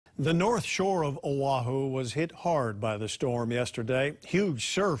The north shore of Oahu was hit hard by the storm yesterday. Huge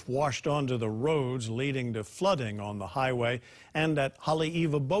surf washed onto the roads, leading to flooding on the highway and at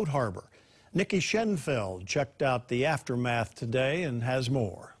Haleiwa Boat Harbor. Nikki Schenfeld checked out the aftermath today and has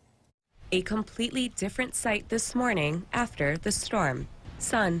more. A completely different sight this morning after the storm.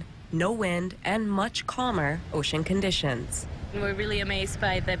 Sun, no wind, and much calmer ocean conditions. We're really amazed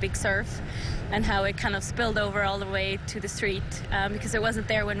by the big surf and how it kind of spilled over all the way to the street because it wasn't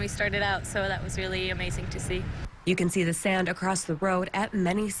there when we started out, so that was really amazing to see. You can see the sand across the road at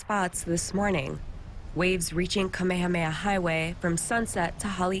many spots this morning. Waves reaching Kamehameha Highway from Sunset to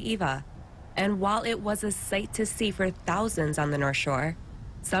Haleiwa. And while it was a sight to see for thousands on the North Shore,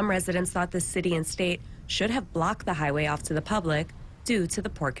 some residents thought the city and state should have blocked the highway off to the public due to the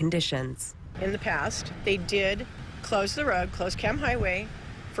poor conditions. In the past, they did close the road, close Cam Highway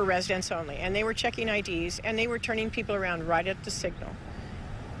for residents only, and they were checking IDs and they were turning people around right at the signal.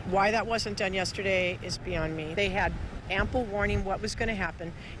 Why that wasn't done yesterday is beyond me. They had ample warning what was going to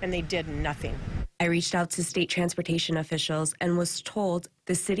happen and they did nothing. I reached out to state transportation officials and was told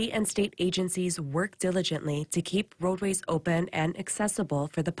the city and state agencies work diligently to keep roadways open and accessible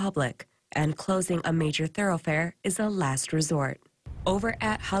for the public, and closing a major thoroughfare is a last resort. Over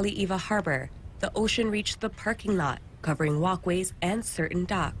at Haleiwa Harbor, the ocean reached the parking lot, covering walkways and certain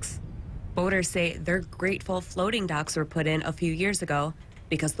docks. Boaters say they're grateful floating docks were put in a few years ago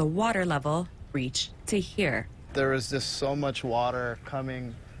because the water level reached to here. There was just so much water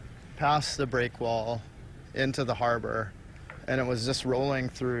coming past the break wall into the harbor, and it was just rolling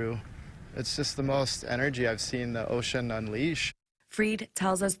through. It's just the most energy I've seen the ocean unleash. Freed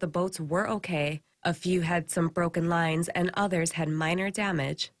tells us the boats were okay. A few had some broken lines and others had minor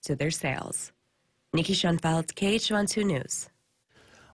damage to their sails. Nikki Schenfeld, KH12 News.